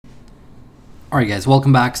Alright guys,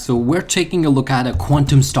 welcome back. So we're taking a look at a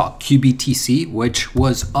quantum stock, QBTC, which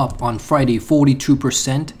was up on Friday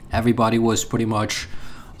 42%. Everybody was pretty much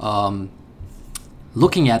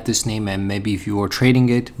looking at this name, and maybe if you were trading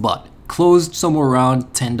it, but closed somewhere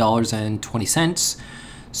around $10.20.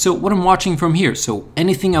 So what I'm watching from here, so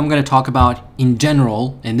anything I'm going to talk about in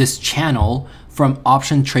general in this channel from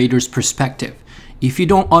option traders perspective. If you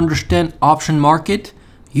don't understand option market,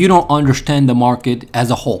 you don't understand the market as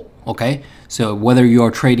a whole. Okay, so whether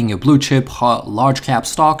you're trading a blue chip, large cap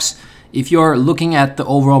stocks, if you're looking at the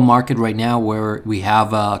overall market right now where we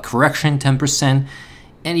have a correction 10%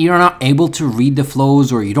 and you're not able to read the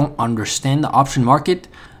flows or you don't understand the option market,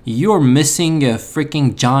 you're missing a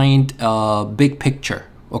freaking giant big picture.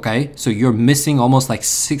 Okay, so you're missing almost like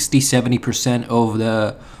 60-70% of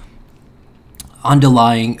the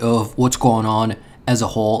underlying of what's going on as a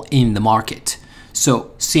whole in the market.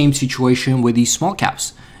 So same situation with these small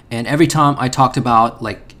caps. And every time I talked about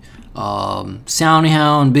like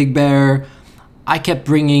Soundhound, Big Bear, I kept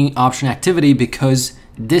bringing option activity because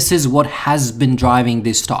this is what has been driving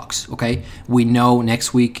these stocks. Okay, we know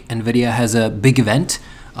next week Nvidia has a big event,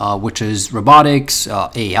 which is robotics,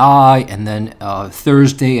 AI, and then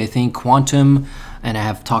Thursday I think quantum. And I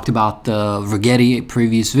have talked about the rgti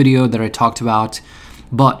previous video that I talked about,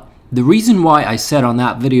 but the reason why I said on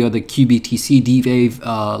that video the QBTC D-Wave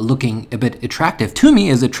looking a bit attractive to me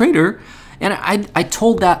as a trader, and I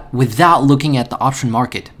told that without looking at the option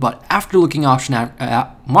market, but after looking option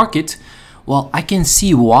market, well, I can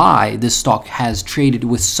see why this stock has traded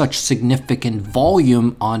with such significant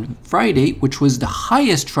volume on Friday, which was the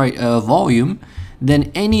highest volume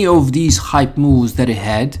than any of these hype moves that it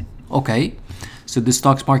had. Okay, so the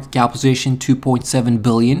stock's market capitalization 2.7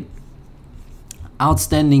 billion.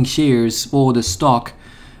 Outstanding shares for the stock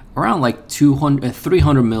around like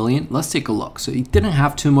 300 million. Let's take a look. So it didn't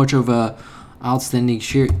have too much of a outstanding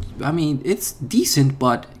share. I mean, it's decent,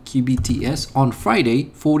 but QBTS on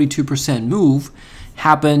Friday 42% move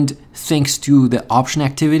happened thanks to the option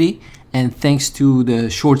activity and thanks to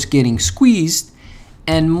the shorts getting squeezed,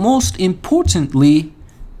 and most importantly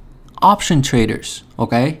option traders.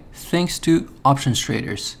 Okay, thanks to options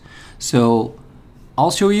traders. So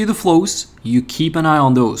I'll show you the flows. You keep an eye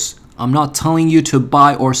on those. I'm not telling you to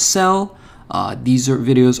buy or sell. These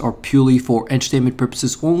videos are purely for entertainment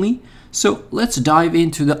purposes only. So let's dive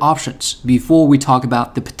into the options before we talk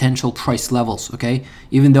about the potential price levels. Okay,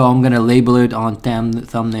 even though I'm going to label it on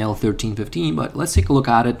thumbnail 1315, but let's take a look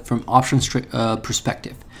at it from options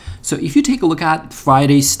perspective. So if you take a look at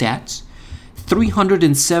Friday's stats,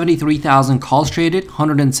 373,000 calls traded,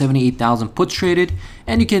 178,000 puts traded,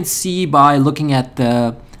 and you can see by looking at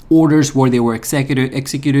the orders where they were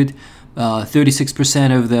executed,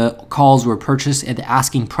 36% of the calls were purchased at the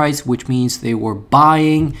asking price, which means they were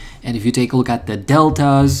buying. And if you take a look at the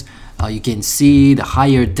deltas, you can see the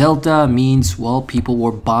higher delta means, well, people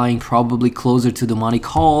were buying probably closer to the money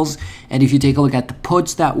calls. And if you take a look at the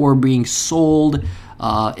puts that were being sold,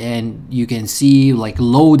 and you can see like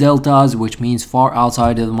low deltas, which means far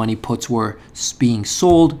outside of the money puts were being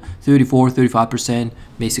sold, 34-35%,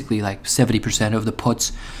 basically like 70% of the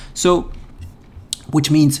puts. So which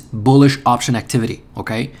means bullish option activity.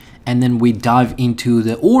 Okay, and then we dive into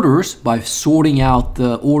the orders by sorting out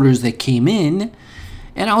the orders that came in,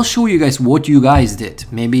 and I'll show you guys what you guys did.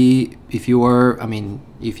 Maybe if you were,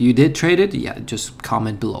 if you did trade it, yeah, just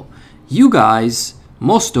comment below. You guys,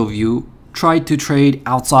 most of you, tried to trade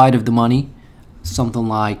outside of the money, something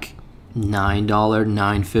like $9,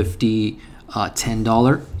 $9.50,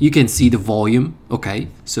 $10. You can see the volume. Okay,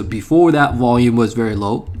 so before that volume was very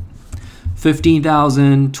low,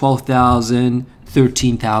 15,000, 12,000,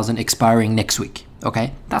 13,000 expiring next week.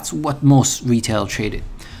 Okay, that's what most retail traded.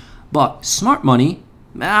 But smart money,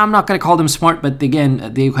 I'm not going to call them smart, but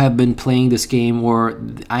again, they have been playing this game, or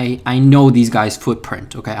I know these guys'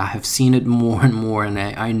 footprint. Okay, I have seen it more and more, and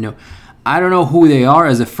I know. I don't know who they are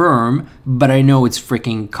as a firm, but I know it's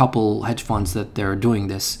freaking couple hedge funds that they're doing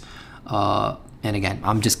this. And again,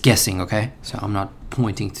 I'm just guessing, okay? So I'm not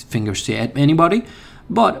pointing fingers at anybody,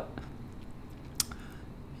 but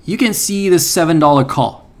you can see the $7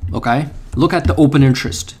 call, okay? Look at the open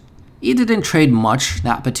interest. It didn't trade much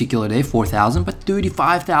that particular day, 4,000, but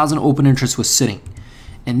 35,000 open interest was sitting.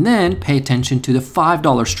 And then pay attention to the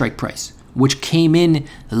 $5 strike price, which came in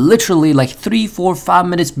literally like 3, 4, 5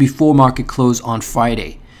 minutes before market close on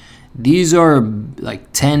Friday. These are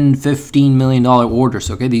like $10, $15 million orders,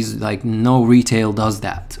 okay? These, like, no retail does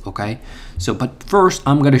that, okay? So, but first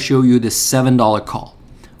I'm gonna show you the $7 call,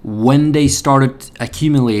 when they started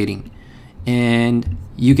accumulating. And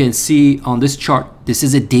you can see on this chart, this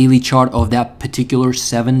is a daily chart of that particular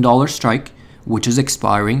 $7 strike, which is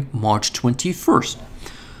expiring March 21st.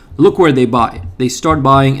 Look where they buy. They start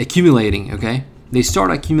buying, accumulating, okay? They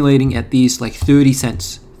start accumulating at these like 30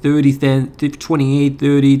 cents, 30, 28,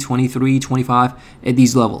 30, 23, 25 at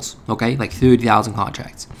these levels, okay? Like 30,000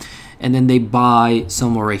 contracts. And then they buy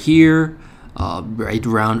somewhere right here, right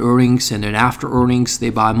around earnings, and then after earnings, they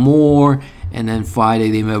buy more, and then Friday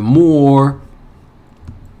they buy more.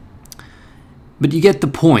 But you get the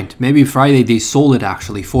point. Maybe Friday they sold it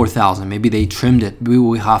actually 4,000. Maybe they trimmed it. We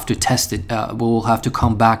will have to test it. We will have to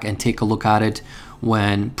come back and take a look at it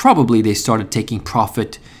when probably they started taking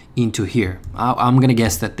profit into here. I'm gonna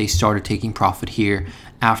guess that they started taking profit here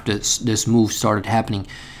after this move started happening.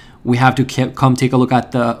 We have to come take a look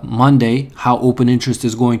at the Monday, how open interest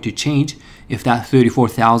is going to change. If that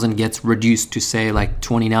 34,000 gets reduced to say like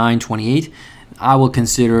 29, 28, I will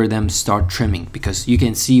consider them start trimming, because you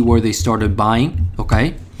can see where they started buying,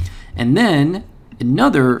 okay? And then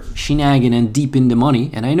another shenanigan and deep in the money,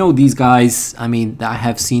 and I know these guys, I mean, I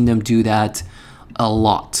have seen them do that a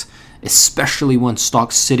lot, especially when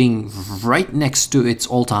stock's sitting right next to its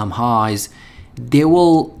all-time highs. They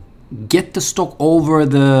will get the stock over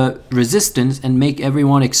the resistance and make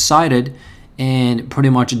everyone excited and pretty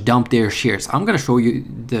much dump their shares. I'm gonna show you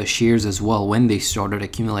the shares as well when they started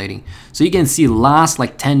accumulating. So you can see last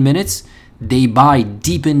like 10 minutes, they buy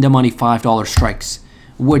deep in the money $5 strikes,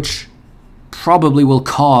 which probably will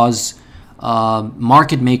cause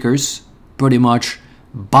market makers pretty much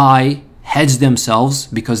buy, hedge themselves,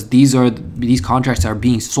 because these contracts are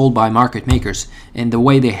being sold by market makers, and the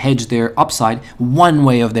way they hedge their upside, one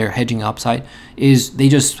way of their hedging upside is they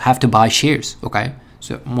just have to buy shares, okay?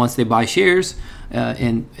 So once they buy shares,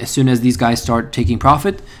 and as soon as these guys start taking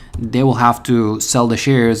profit, they will have to sell the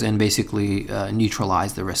shares and basically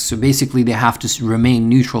neutralize the risk. So basically they have to remain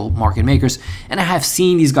neutral, market makers. And I have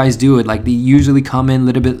seen these guys do it. Like they usually come in a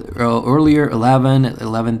little bit earlier, 11,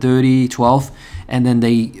 11:30, 12, and then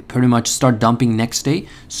they pretty much start dumping next day.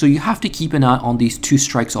 So you have to keep an eye on these 2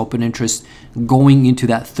 strikes open interest going into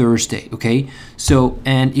that Thursday, okay? So,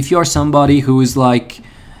 and if you are somebody who is like,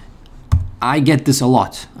 I get this a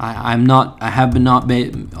lot. I have not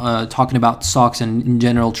been talking about stocks and in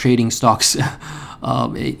general trading stocks.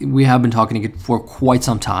 We have been talking it for quite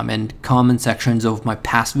some time, and comment sections of my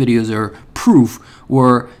past videos are proof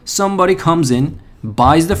where somebody comes in,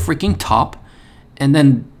 buys the freaking top, and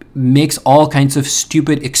then makes all kinds of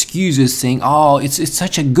stupid excuses saying, oh, it's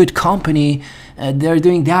such a good company, they're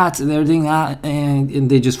doing that, and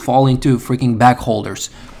they just fall into freaking bag holders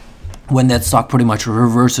when that stock pretty much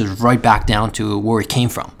reverses right back down to where it came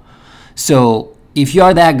from. So if you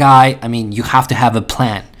are that guy, I mean, you have to have a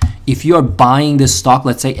plan. If you are buying this stock,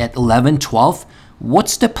 let's say at 11, 12,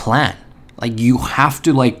 what's the plan? Like you have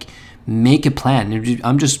to like make a plan.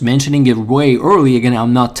 I'm just mentioning it way early. Again,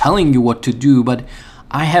 I'm not telling you what to do, but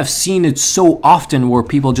I have seen it so often where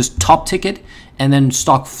people just top ticket and then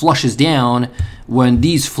stock flushes down when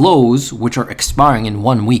these flows, which are expiring in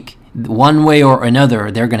 1 week, one way or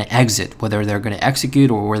another, they're going to exit, whether they're going to execute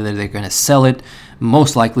or whether they're going to sell it.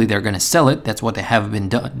 Most likely they're going to sell it. That's what they have been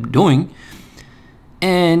doing.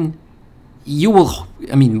 And you will,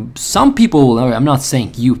 I mean, some people, I'm not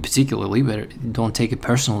saying you particularly, but don't take it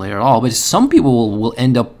personally at all, but some people will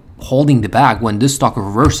end up holding the bag when this stock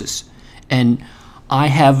reverses. And I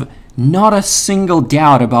have not a single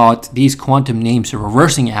doubt about these quantum names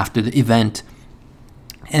reversing after the event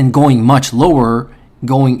and going much lower,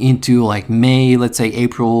 going into like May, let's say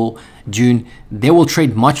April, June. They will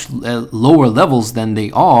trade much lower levels than they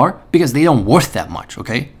are because they don't worth that much,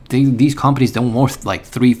 okay? These companies don't worth like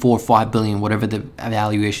 3, 4, 5 billion, whatever the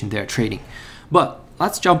valuation they're trading. But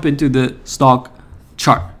let's jump into the stock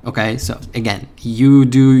chart, okay? So again, you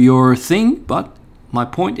do your thing, but my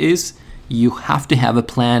point is you have to have a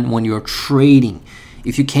plan when you're trading.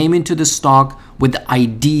 If you came into the stock with the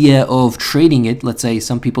idea of trading it, let's say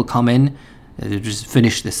some people come in, just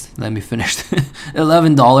finish this, let me finish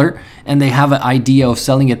 $11, and they have an idea of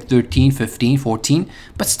selling at 13, 15, 14,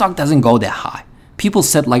 but stock doesn't go that high. People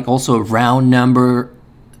set like also round number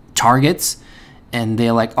targets, and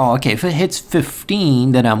they're like, oh, okay, if it hits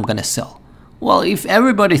 15, then I'm gonna sell. Well, if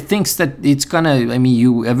everybody thinks that it's gonna, I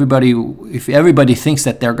mean, if everybody thinks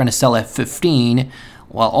that they're gonna sell at 15,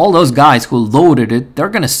 well, all those guys who loaded it, they're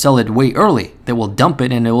gonna sell it way early. They will dump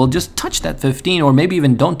it and it will just touch that 15, or maybe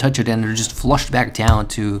even don't touch it and it'll just flush back down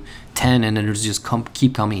to 10 and it'll just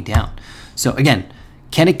keep coming down. So again,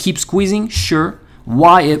 can it keep squeezing? Sure.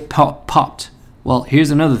 Why it popped? Well,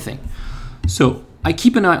 here's another thing. So I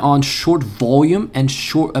keep an eye on short volume and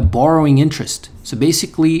short borrowing interest. So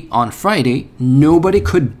basically on Friday, nobody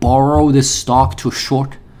could borrow this stock to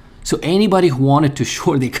short. So anybody who wanted to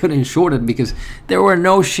short, they couldn't short it because there were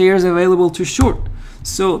no shares available to short.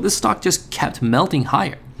 So the stock just kept melting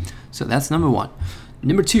higher. So that's number one.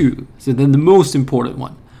 Number two, so then the most important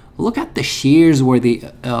one, look at the shares where they,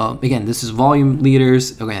 again, this is volume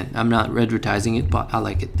leaders. Again, I'm not advertising it, but I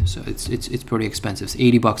like it. So it's pretty expensive. It's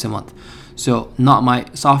 80 bucks a month. So not my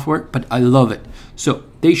software, but I love it. So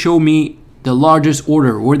they show me the largest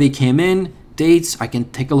order, where they came in, dates. I can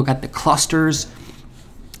take a look at the clusters.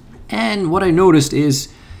 And what I noticed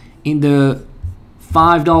is in the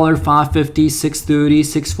 $5, $5.50, $6.30,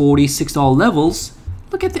 $6.40, $6 levels,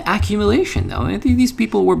 look at the accumulation now. I think these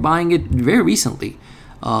people were buying it very recently.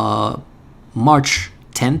 March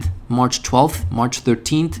 10th, March 12th, March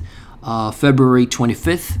 13th, February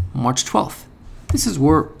 25th, March 12th. This is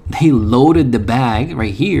where they loaded the bag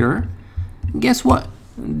right here. And guess what?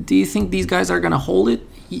 Do you think these guys are going to hold it?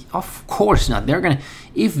 Of course not. They're going to,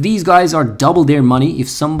 if these guys are double their money, if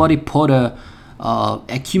somebody put a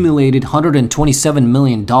accumulated $127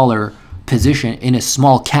 million position in a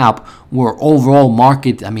small cap where overall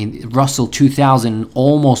market, I mean, Russell 2000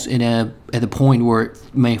 almost at the point where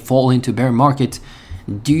it may fall into bear market,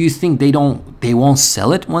 do you think they won't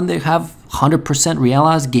sell it when they have 100%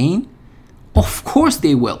 realized gain? Of course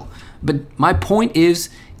they will. But my point is,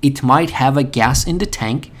 it might have a gas in the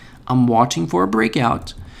tank. I'm watching for a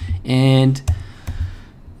breakout, and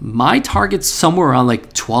my target's somewhere around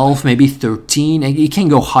like 12, maybe 13. It can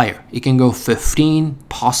go higher. It can go 15,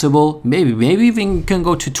 possible. Maybe even can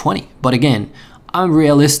go to 20. But again, I'm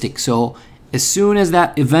realistic. So as soon as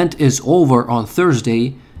that event is over on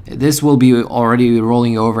Thursday, this will be already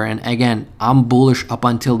rolling over. And again, I'm bullish up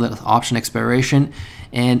until the option expiration.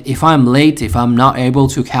 And if I'm late, if I'm not able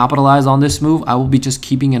to capitalize on this move, I will be just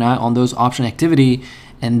keeping an eye on those option activity.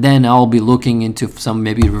 And then I'll be looking into some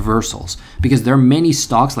maybe reversals, because there are many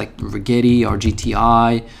stocks like rgti,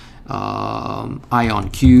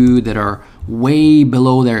 IonQ that are way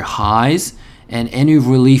below their highs, and any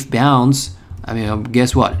relief bounce, I mean,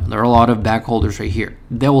 guess what? There are a lot of backholders right here.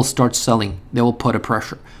 They will start selling. They will put a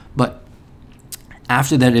pressure. But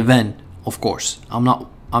after that event, of course,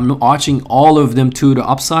 I'm watching all of them to the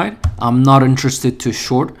upside. I'm not interested to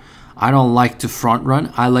short. I don't like to front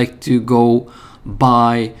run. I like to go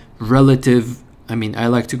buy relative, I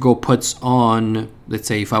like to go puts on, let's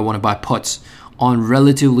say if I want to buy puts on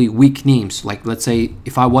relatively weak names, like let's say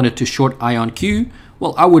if I wanted to short IonQ,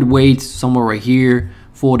 well, I would wait somewhere right here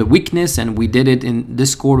for the weakness, and we did it in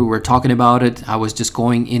this quarter. We were talking about it. I was just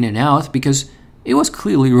going in and out because it was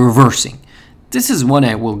clearly reversing. This is when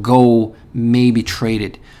I will go maybe trade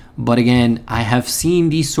it. But again, I have seen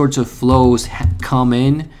these sorts of flows come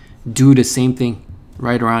in, do the same thing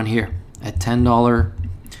right around here at $10,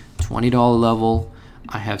 $20 level.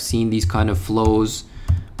 I have seen these kind of flows.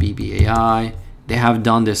 BBAI, they have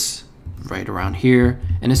done this right around here.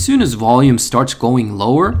 And as soon as volume starts going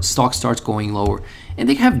lower, stock starts going lower. And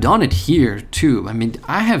they have done it here too. I mean,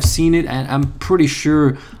 I have seen it, and I'm pretty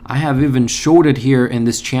sure I have even showed it here in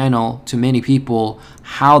this channel to many people,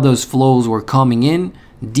 how those flows were coming in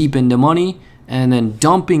deep in the money and then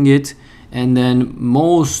dumping it, and then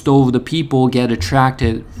most of the people get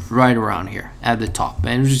attracted right around here at the top,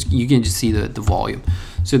 and you can just see the volume.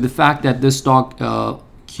 So the fact that this stock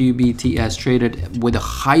QBTS traded with the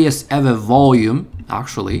highest ever volume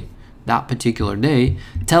actually that particular day,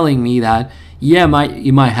 telling me that yeah,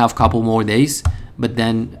 you might have a couple more days, but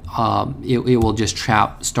then it will just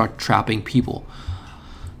start trapping people.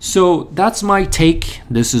 So that's my take.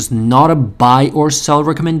 This is not a buy or sell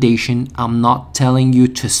recommendation. I'm not telling you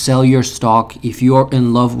to sell your stock. If you are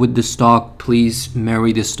in love with the stock, please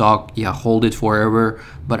marry the stock. Yeah, hold it forever.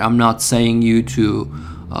 But I'm not saying you to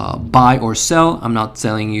buy or sell. I'm not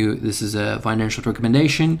telling you this is a financial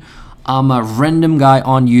recommendation. I'm a random guy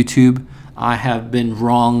on YouTube. I have been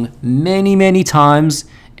wrong many times,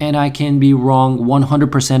 and I can be wrong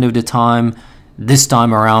 100% of the time this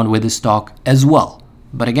time around with the stock as well.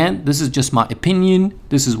 But again, this is just my opinion.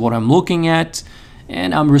 This is what I'm looking at,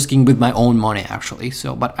 and I'm risking with my own money actually.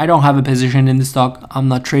 So, but I don't have a position in the stock. I'm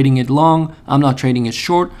not trading it long. I'm not trading it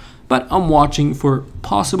short, but I'm watching for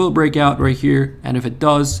possible breakout right here. And if it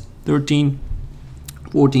does, 13,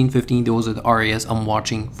 14, 15, those are the areas I'm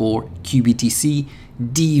watching for QBTC,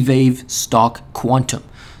 D-Wave stock quantum.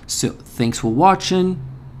 So thanks for watching.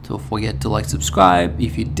 Don't forget to like, subscribe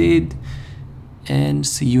if you did, and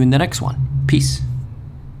see you in the next one. Peace.